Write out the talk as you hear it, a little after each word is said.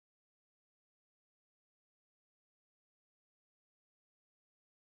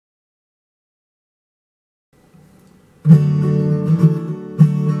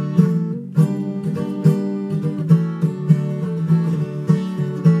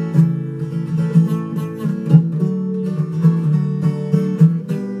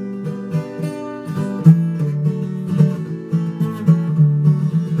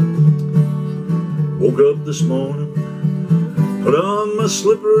Woke up this morning, put on my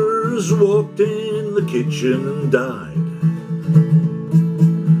slippers, walked in the kitchen and died.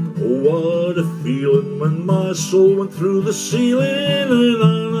 Oh, what a feeling when my soul went through the ceiling and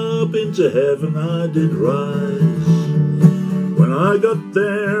on up into heaven I did rise. When I got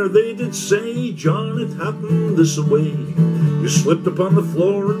there they did say, John, it happened this way. You slipped upon the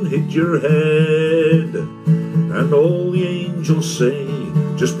floor and hit your head, and all the angels say,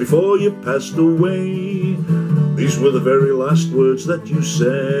 just before you passed away, these were the very last words that you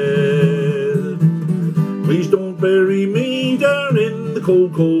said. Please don't bury me down in the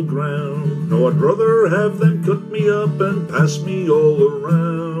cold, cold ground. No, I'd rather have them cut me up and pass me all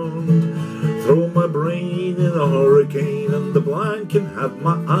around. Throw my brain in a hurricane, and the blind can have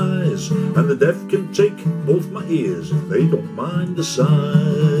my eyes, and the deaf can take both my ears if they don't mind the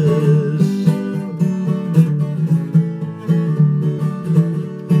size.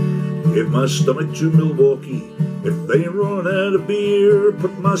 Give my stomach to Milwaukee if they run out of beer.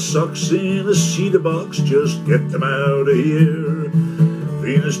 Put my socks in a cedar box, just get them out of here.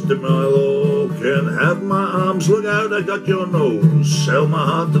 Venus de Milo can have my arms, look out, I got your nose. Sell my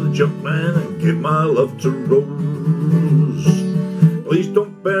heart to the junk man and give my love to Rose. Please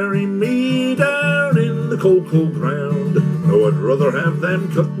don't bury me down in the cold, cold ground. No, I'd rather have them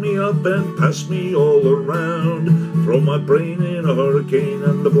cut me up and pass me all around. Throw my brain in a hurricane,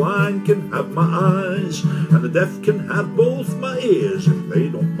 and the blind can have my eyes, and the deaf can have both my ears if they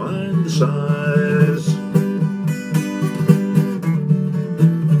don't mind the size.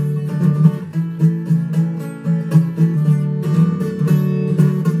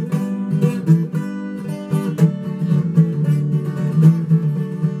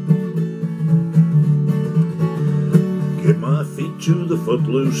 Give my feet to the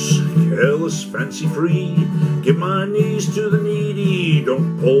footloose, careless, fancy-free. Give my knees to the needy,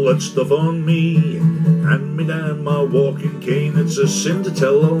 don't pull that stuff on me. Hand me down my walking cane, it's a sin to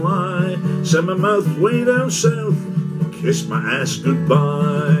tell a lie. Send my mouth way down south, kiss my ass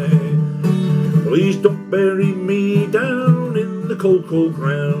goodbye. Please don't bury me down in the cold, cold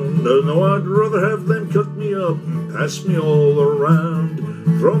ground. No, I'd rather have them cut me up and pass me all around.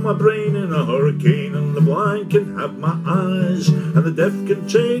 Throw my brain in a hurricane, and the blind can have my eyes, and the deaf can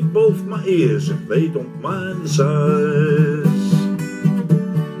take both my ears if they don't mind the size.